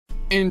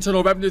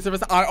Internal Revenue Service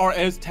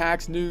IRS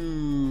tax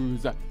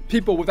news.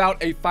 People without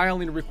a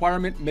filing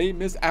requirement may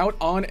miss out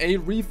on a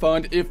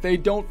refund if they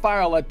don't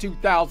file a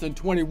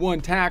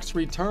 2021 tax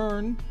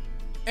return.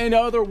 In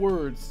other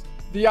words,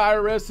 the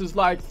IRS is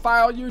like,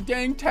 file your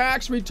dang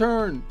tax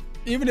return,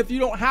 even if you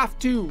don't have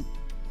to,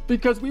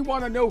 because we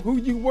want to know who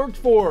you worked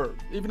for,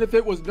 even if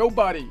it was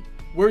nobody,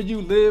 where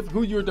you live,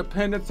 who your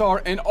dependents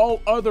are, and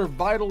all other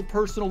vital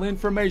personal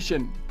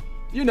information.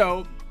 You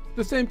know,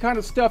 the same kind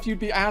of stuff you'd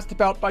be asked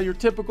about by your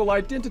typical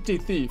identity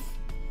thief.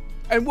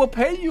 And we'll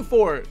pay you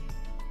for it.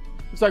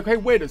 It's like, hey,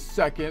 wait a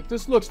second,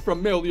 this looks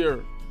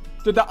familiar.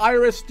 Did the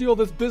IRS steal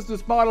this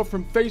business model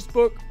from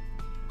Facebook?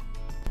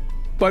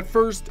 But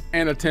first,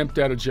 an attempt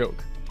at a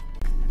joke.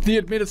 The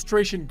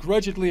administration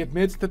grudgingly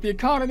admits that the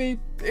economy,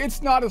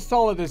 it's not as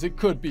solid as it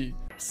could be.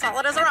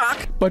 Solid as a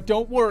rock. But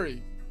don't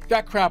worry,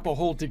 that crap will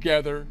hold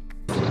together.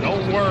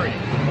 Don't worry,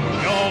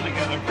 it'll hold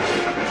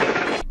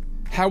together.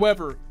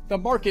 However, the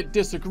market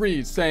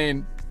disagrees,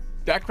 saying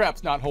that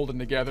crap's not holding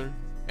together.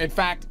 In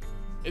fact,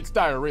 it's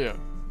diarrhea.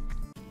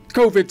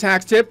 COVID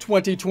tax tip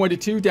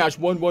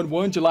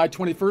 2022-111, July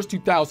 21st,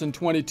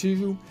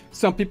 2022.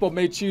 Some people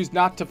may choose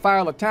not to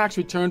file a tax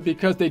return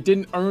because they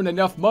didn't earn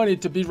enough money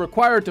to be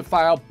required to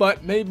file,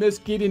 but may miss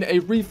getting a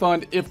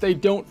refund if they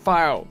don't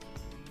file.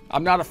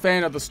 I'm not a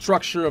fan of the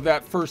structure of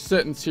that first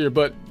sentence here,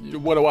 but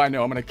what do I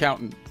know? I'm an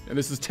accountant, and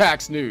this is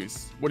tax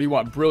news. What do you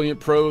want?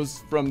 Brilliant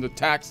prose from the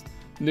tax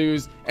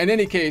news? In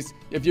any case,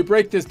 if you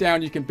break this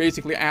down, you can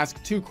basically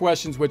ask two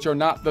questions which are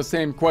not the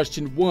same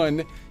question.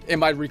 One,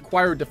 am I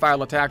required to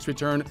file a tax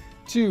return?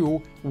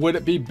 Two, would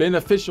it be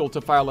beneficial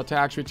to file a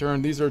tax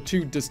return? These are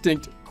two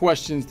distinct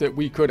questions that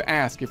we could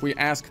ask. If we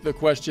ask the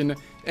question,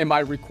 am I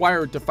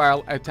required to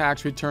file a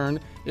tax return?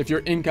 If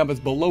your income is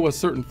below a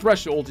certain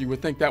threshold, you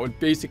would think that would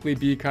basically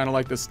be kind of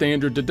like the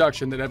standard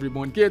deduction that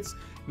everyone gets,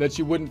 that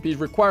you wouldn't be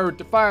required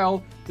to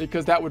file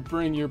because that would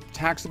bring your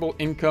taxable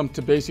income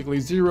to basically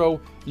zero.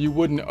 You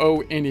wouldn't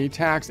owe any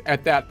tax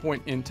at that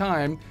point in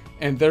time,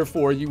 and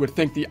therefore you would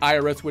think the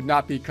IRS would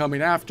not be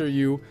coming after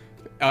you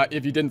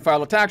if you didn't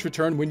file a tax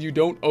return when you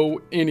don't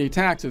owe any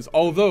taxes.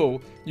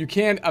 Although you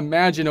can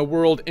imagine a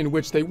world in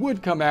which they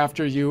would come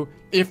after you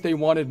if they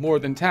wanted more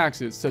than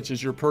taxes, such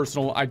as your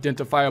personal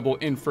identifiable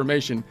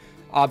information.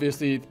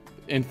 Obviously,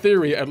 in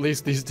theory, at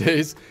least these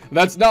days,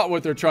 that's not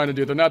what they're trying to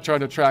do. They're not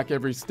trying to track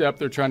every step.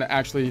 They're trying to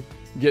actually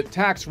get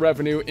tax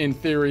revenue in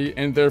theory,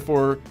 and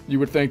therefore you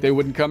would think they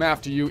wouldn't come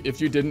after you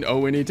if you didn't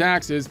owe any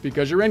taxes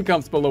because your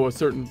income's below a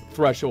certain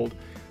threshold.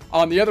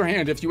 On the other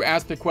hand, if you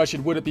ask the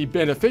question, would it be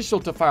beneficial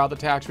to file the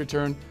tax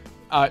return?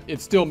 It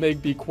still may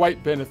be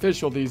quite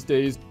beneficial these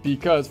days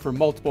because for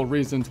multiple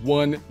reasons.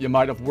 One, you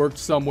might have worked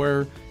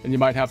somewhere and you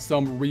might have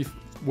some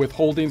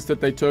withholdings that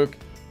they took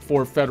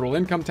for federal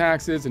income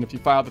taxes, and if you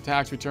file the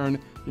tax return,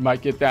 you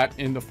might get that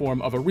in the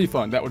form of a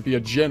refund. That would be a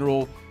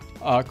general,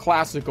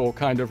 classical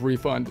kind of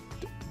refund.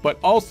 But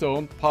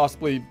also,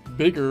 possibly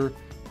bigger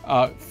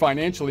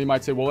financially, you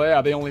might say, well,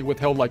 yeah, they only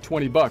withheld like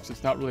 20 bucks.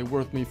 It's not really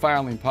worth me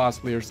filing,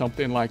 possibly, or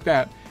something like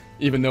that,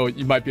 even though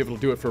you might be able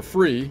to do it for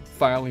free,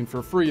 filing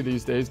for free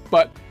these days.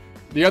 But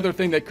the other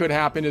thing that could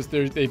happen is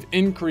they've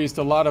increased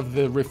a lot of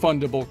the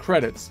refundable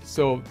credits.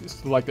 So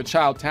like the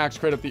child tax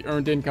credit, the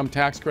earned income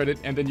tax credit,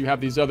 and then you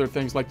have these other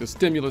things like the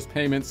stimulus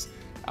payments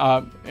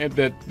and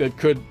that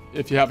could,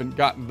 if you haven't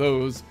gotten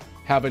those,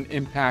 have an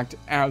impact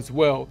as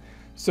well.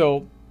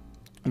 So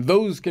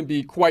those can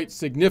be quite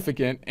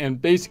significant,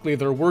 and basically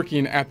they're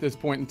working at this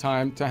point in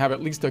time to have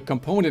at least a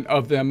component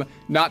of them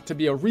not to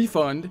be a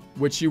refund,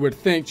 which you would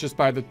think just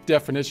by the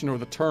definition or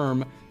the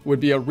term would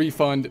be a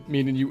refund,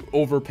 meaning you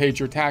overpaid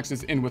your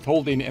taxes in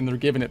withholding and they're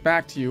giving it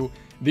back to you.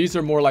 These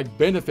are more like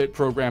benefit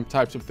program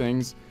types of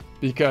things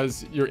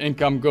because your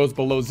income goes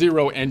below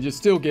zero and you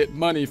still get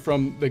money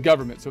from the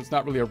government. So it's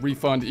not really a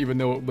refund, even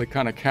though it will be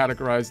kind of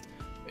categorized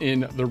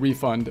in the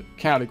refund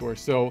category.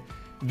 So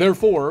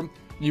therefore,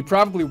 you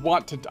probably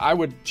want to, I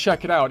would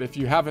check it out. If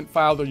you haven't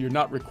filed or you're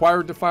not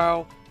required to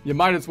file, you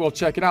might as well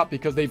check it out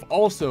because they've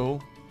also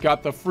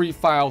got the free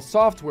file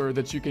software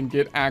that you can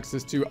get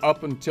access to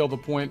up until the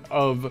point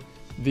of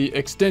the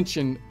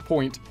extension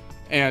point.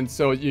 And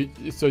so you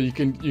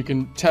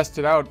can test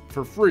it out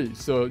for free.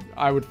 So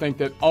I would think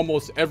that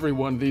almost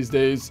everyone these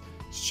days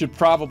should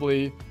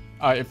probably,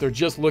 if they're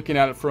just looking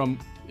at it from,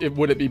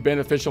 would it be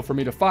beneficial for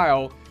me to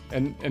file,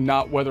 and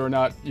not whether or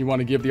not you want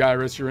to give the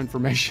IRS your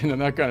information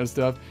and that kind of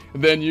stuff,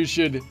 then you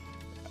should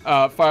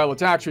file a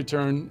tax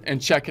return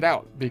and check it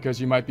out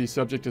because you might be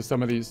subject to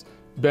some of these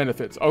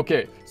benefits.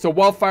 Okay, so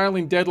while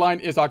filing deadline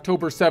is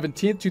October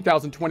 17th,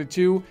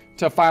 2022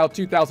 to file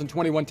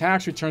 2021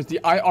 tax returns, the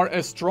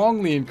IRS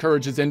strongly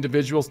encourages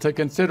individuals to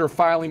consider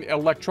filing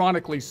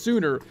electronically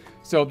sooner.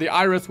 So the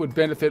IRS would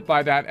benefit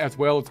by that as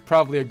well. It's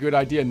probably a good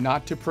idea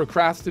not to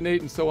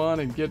procrastinate and so on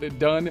and get it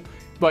done.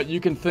 But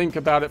you can think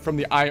about it from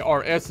the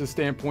IRS's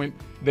standpoint.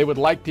 They would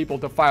like people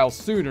to file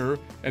sooner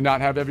and not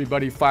have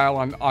everybody file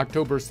on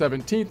October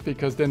 17th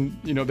because then,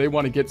 you know, they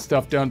want to get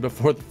stuff done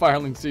before the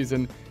filing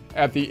season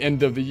at the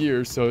end of the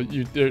year. So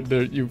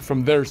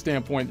from their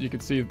standpoint, you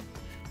could see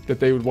that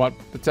they would want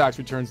the tax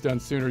returns done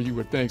sooner, you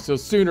would think. So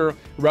sooner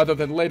rather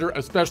than later,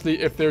 especially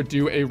if they're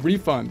due a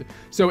refund.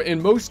 So in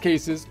most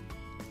cases,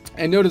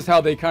 and notice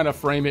how they kind of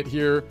frame it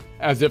here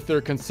as if they're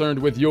concerned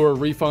with your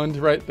refund,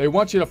 right? They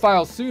want you to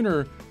file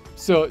sooner.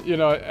 So, you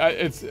know,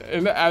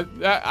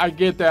 I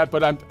get that,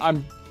 but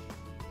I'm,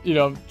 you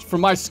know,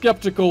 from my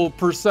skeptical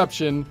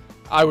perception,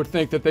 I would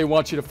think that they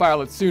want you to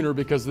file it sooner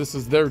because this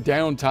is their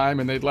downtime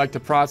and they'd like to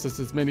process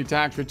as many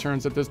tax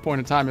returns at this point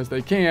in time as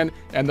they can.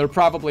 And they're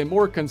probably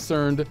more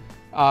concerned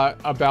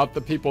about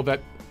the people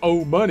that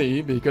owe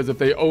money, because if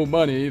they owe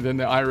money, then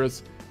the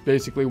IRS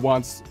basically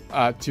wants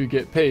to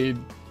get paid.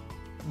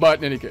 But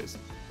in any case,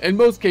 in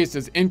most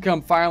cases,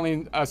 income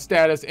filing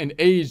status and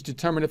age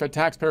determine if a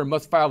taxpayer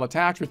must file a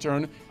tax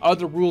return.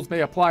 Other rules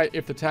may apply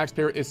if the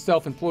taxpayer is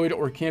self-employed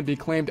or can be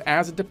claimed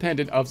as a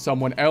dependent of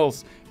someone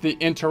else. The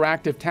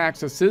interactive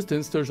tax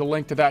assistance, there's a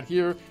link to that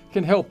here,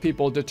 can help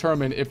people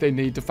determine if they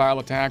need to file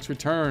a tax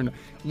return.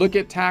 Look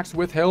at tax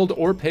withheld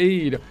or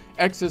paid.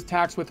 Excess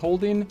tax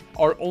withholding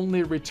are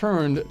only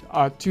returned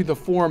to the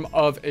form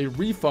of a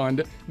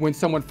refund when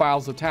someone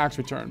files a tax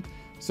return.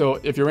 So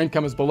if your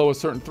income is below a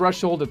certain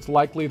threshold, it's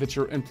likely that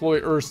your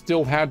employer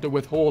still had to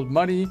withhold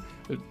money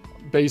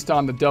based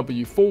on the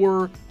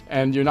W-4,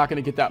 and you're not going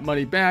to get that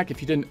money back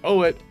if you didn't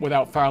owe it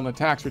without filing a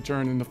tax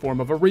return in the form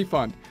of a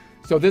refund.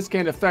 So this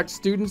can affect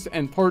students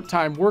and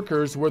part-time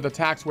workers where the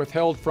tax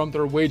withheld from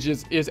their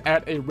wages is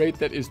at a rate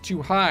that is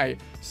too high.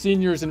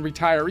 Seniors and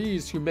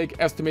retirees who make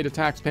estimated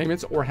tax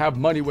payments or have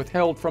money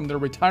withheld from their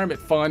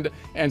retirement fund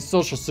and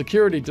Social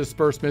Security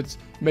disbursements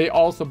may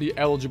also be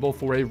eligible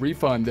for a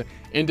refund.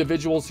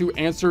 Individuals who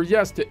answer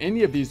yes to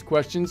any of these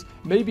questions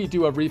may be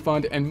due a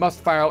refund and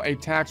must file a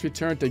tax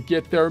return to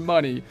get their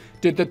money.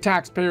 Did the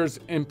taxpayer's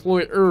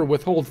employer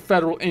withhold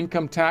federal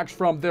income tax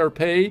from their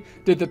pay?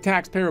 Did the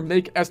taxpayer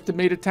make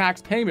estimated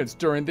tax payments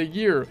during the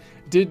year?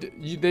 Did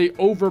they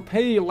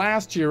overpay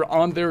last year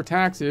on their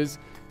taxes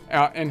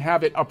and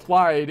have it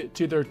applied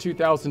to their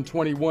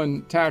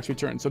 2021 tax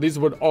return? So these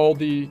would all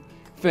the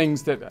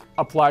things that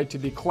apply to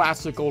the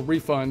classical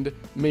refund,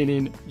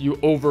 meaning you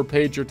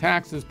overpaid your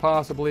taxes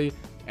possibly,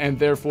 and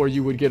therefore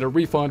you would get a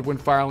refund when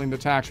filing the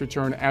tax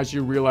return as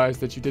you realize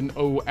that you didn't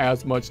owe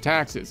as much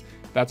taxes.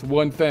 That's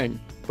one thing.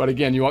 But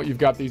again, you've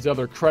got these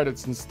other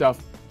credits and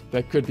stuff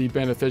that could be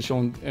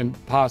beneficial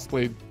and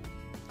possibly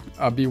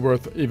be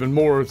worth even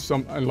more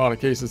in a lot of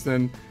cases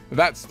than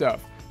that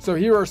stuff. So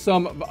here are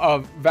some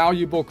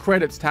valuable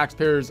credits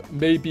taxpayers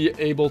may be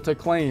able to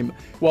claim.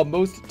 While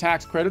most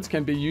tax credits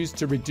can be used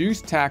to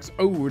reduce tax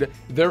owed,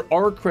 there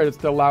are credits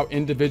that allow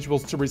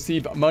individuals to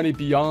receive money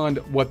beyond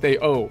what they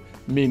owe,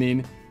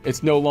 meaning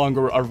it's no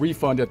longer a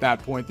refund at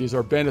that point. These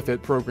are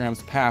benefit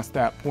programs past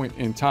that point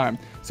in time.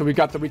 So we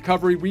got the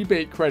recovery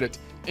rebate credit.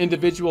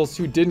 Individuals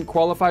who didn't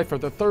qualify for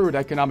the third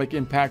economic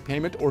impact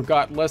payment or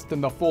got less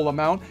than the full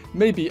amount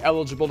may be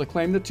eligible to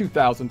claim the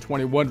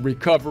 2021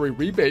 recovery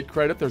rebate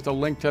credit. There's a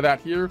link to that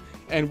here,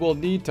 and will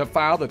need to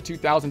file the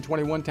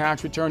 2021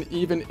 tax return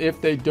even if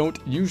they don't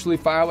usually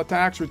file a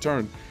tax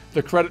return.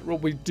 The credit will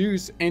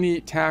reduce any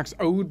tax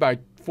owed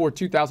for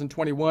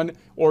 2021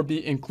 or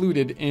be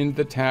included in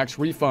the tax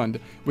refund.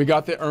 We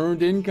got the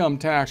earned income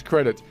tax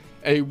credit.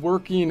 A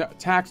working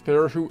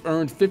taxpayer who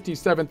earned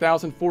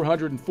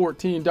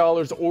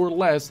 $57,414 or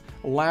less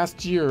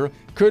last year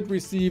could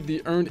receive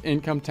the earned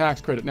income tax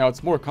credit. Now,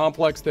 it's more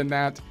complex than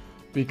that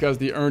because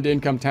the earned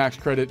income tax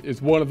credit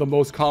is one of the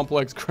most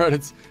complex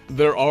credits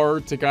there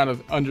are to kind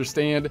of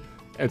understand.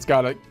 It's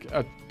got a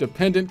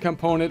dependent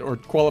component or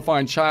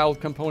qualifying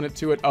child component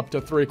to it, up to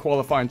 3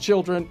 qualifying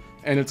children.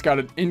 And it's got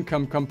an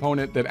income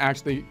component that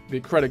actually the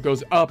credit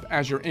goes up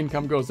as your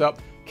income goes up,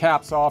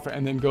 caps off,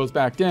 and then goes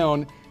back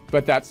down.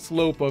 But that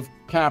slope of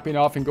capping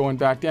off and going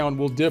back down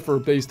will differ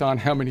based on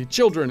how many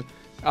children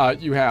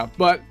you have.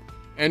 But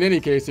in any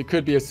case, it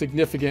could be a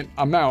significant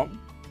amount,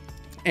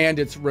 and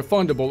it's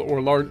refundable or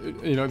large.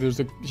 You know, there's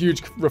a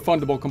huge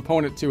refundable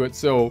component to it.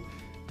 So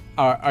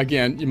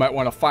again, you might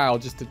want to file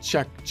just to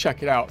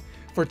check it out.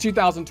 For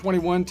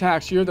 2021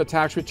 tax year, the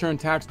tax return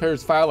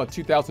taxpayers file a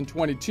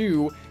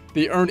 2022.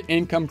 The earned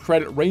income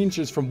credit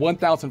ranges from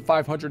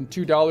 $1,502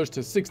 to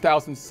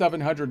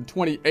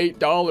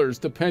 $6,728,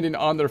 depending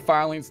on their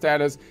filing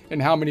status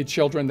and how many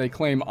children they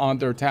claim on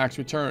their tax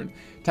return.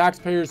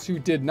 Taxpayers who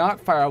did not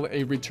file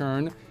a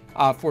return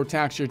for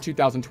tax year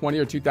 2020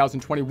 or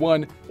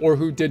 2021, or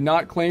who did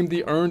not claim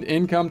the earned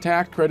income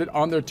tax credit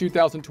on their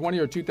 2020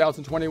 or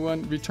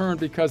 2021 return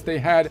because they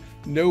had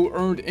no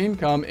earned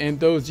income in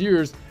those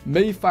years,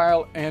 may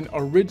file an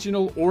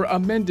original or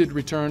amended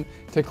return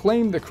to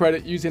claim the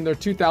credit using their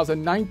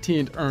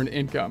 2019 earned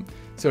income.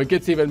 So it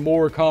gets even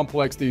more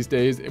complex these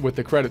days with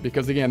the credit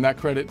because, again, that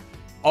credit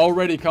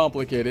already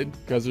complicated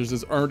because there's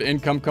this earned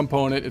income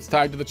component. It's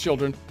tied to the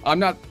children. I'm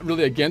not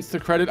really against the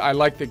credit. I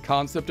like the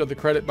concept of the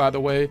credit, by the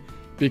way,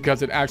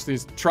 because it actually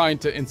is trying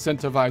to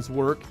incentivize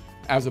work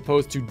as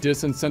opposed to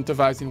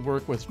disincentivizing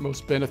work, which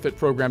most benefit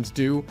programs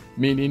do.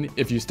 Meaning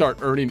if you start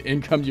earning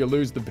income, you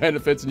lose the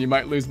benefits, and you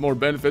might lose more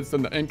benefits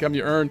than the income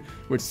you earn,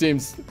 which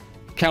seems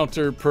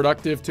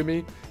counterproductive to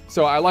me.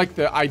 So I like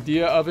the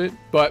idea of it,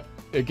 but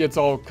it gets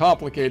all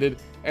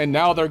complicated. And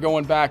now they're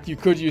going back. You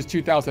could use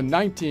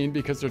 2019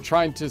 because they're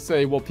trying to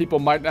say, well, people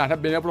might not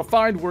have been able to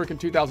find work in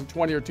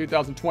 2020 or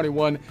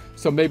 2021.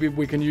 So maybe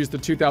we can use the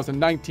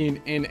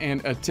 2019 in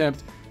an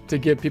attempt to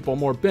give people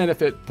more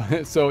benefit.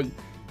 So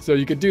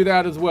you could do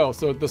that as well.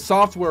 So the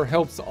software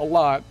helps a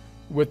lot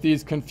with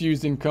these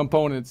confusing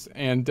components,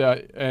 and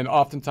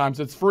oftentimes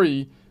it's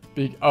free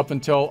up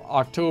until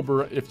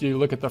October if you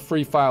look at the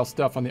free file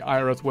stuff on the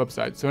IRS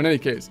website. So in any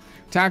case,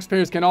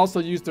 taxpayers can also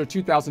use their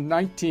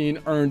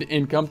 2019 earned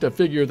income to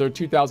figure their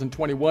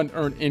 2021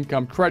 earned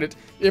income credit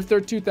if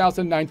their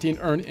 2019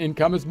 earned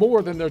income is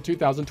more than their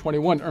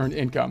 2021 earned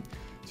income.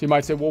 So you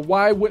might say, well,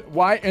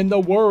 why in the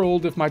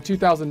world, if my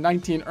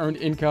 2019 earned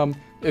income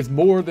is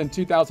more than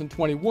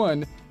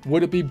 2021,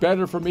 would it be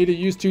better for me to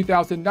use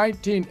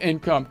 2019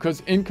 income?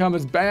 Because income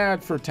is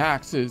bad for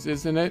taxes,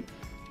 isn't it?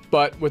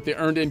 But with the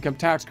earned income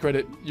tax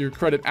credit, your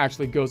credit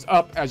actually goes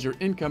up as your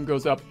income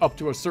goes up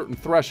to a certain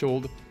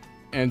threshold.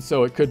 And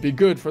so it could be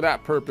good for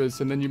that purpose.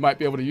 And then you might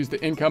be able to use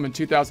the income in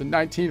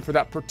 2019 for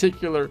that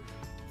particular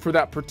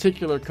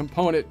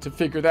component to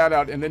figure that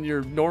out. And then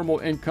your normal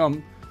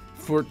income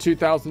for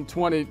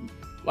 2020,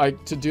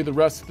 like to do the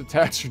rest of the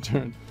tax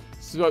return.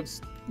 So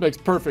it makes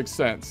perfect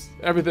sense.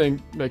 Everything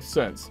makes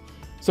sense.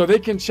 So they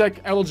can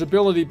check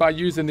eligibility by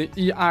using the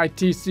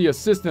EITC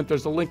Assistant.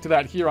 There's a link to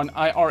that here on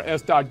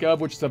irs.gov,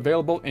 which is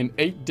available in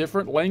 8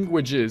 different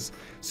languages.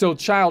 So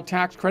child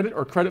tax credit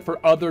or credit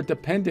for other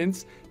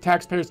dependents.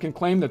 Taxpayers can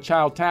claim the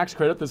child tax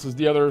credit. This is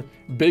the other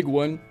big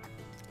one.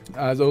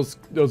 Those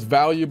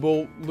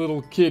valuable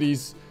little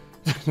kitties.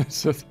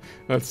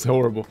 That's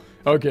horrible.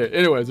 Okay,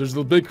 anyways, there's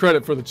a big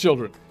credit for the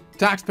children.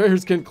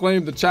 Taxpayers can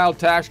claim the child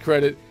tax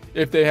credit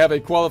if they have a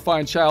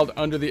qualifying child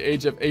under the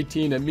age of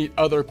 18 and meet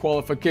other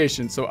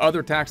qualifications. So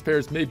other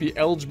taxpayers may be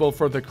eligible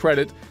for the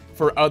credit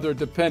for other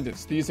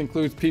dependents. These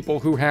include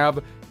people who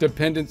have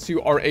dependents who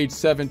are age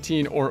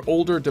 17 or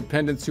older,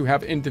 dependents who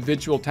have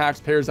individual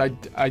taxpayers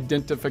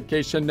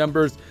identification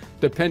numbers,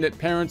 dependent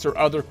parents or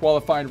other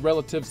qualifying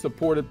relatives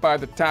supported by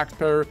the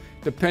taxpayer,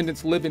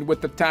 dependents living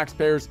with the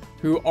taxpayers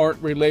who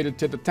aren't related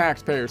to the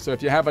taxpayer. So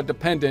if you have a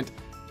dependent,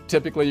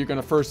 typically you're going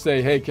to first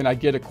say, hey, can I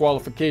get a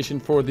qualification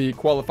for the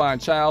qualifying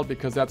child,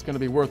 because that's going to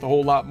be worth a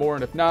whole lot more.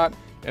 And if not,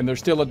 and they're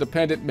still a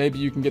dependent, maybe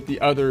you can get the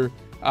other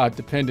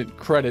dependent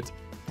credit,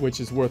 which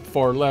is worth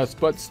far less.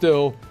 But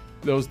still,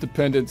 those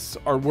dependents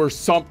are worth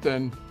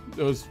something.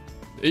 Those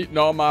eating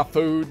all my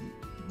food,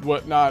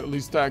 whatnot, at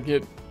least I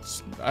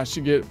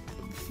should get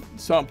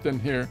something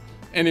here.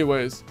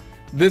 Anyways,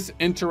 this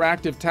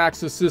interactive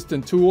tax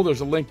assistant tool,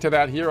 there's a link to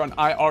that here on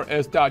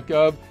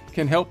irs.gov,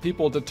 can help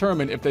people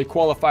determine if they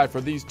qualify for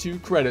these 2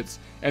 credits.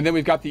 And then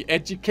we've got the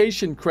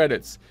education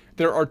credits.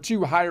 There are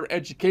 2 higher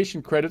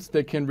education credits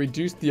that can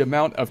reduce the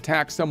amount of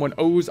tax someone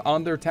owes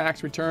on their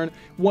tax return.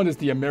 One is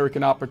the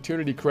American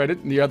Opportunity Credit,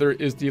 and the other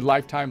is the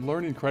Lifetime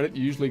Learning Credit.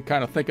 You usually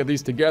kind of think of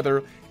these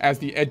together as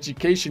the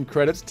education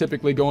credits,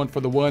 typically going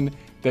for the one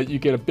that you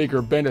get a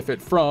bigger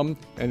benefit from.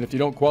 And if you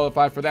don't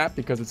qualify for that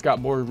because it's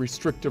got more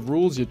restrictive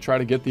rules, you try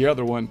to get the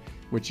other one,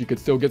 which you could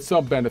still get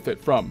some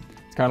benefit from.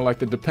 It's kind of like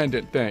the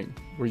dependent thing,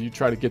 where you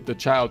try to get the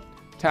child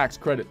tax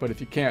credit, but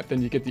if you can't,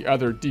 then you get the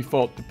other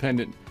default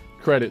dependent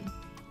credit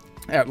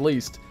at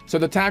least. So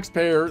the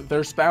taxpayer,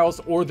 their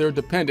spouse, or their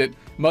dependent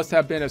must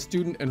have been a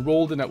student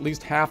enrolled in at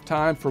least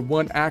half-time for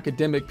 1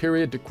 academic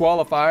period to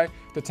qualify.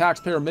 The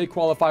taxpayer may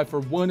qualify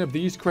for one of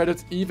these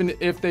credits even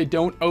if they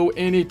don't owe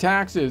any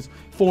taxes.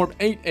 Form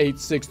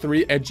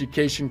 8863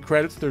 education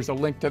credits, there's a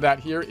link to that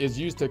here, is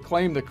used to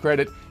claim the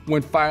credit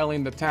when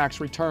filing the tax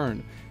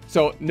return.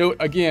 So note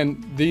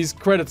again, these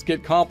credits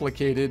get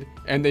complicated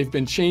and they've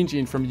been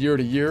changing from year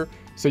to year.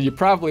 So you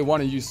probably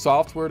want to use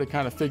software to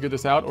kind of figure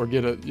this out, or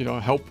get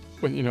help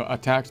with a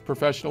tax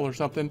professional or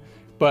something.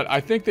 But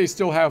I think they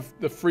still have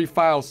the free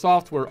file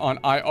software on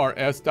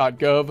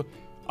irs.gov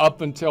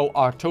up until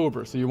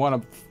October. So you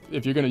want to,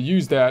 if you're going to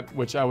use that,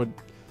 which I would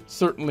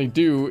certainly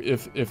do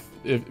if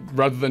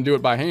rather than do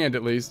it by hand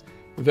at least,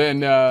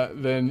 then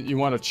you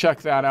want to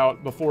check that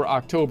out before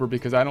October,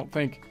 because I don't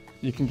think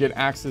you can get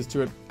access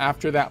to it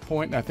after that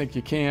point, and I think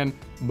you can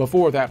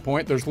before that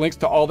point. There's links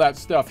to all that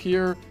stuff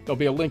here. There'll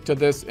be a link to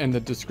this in the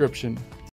description.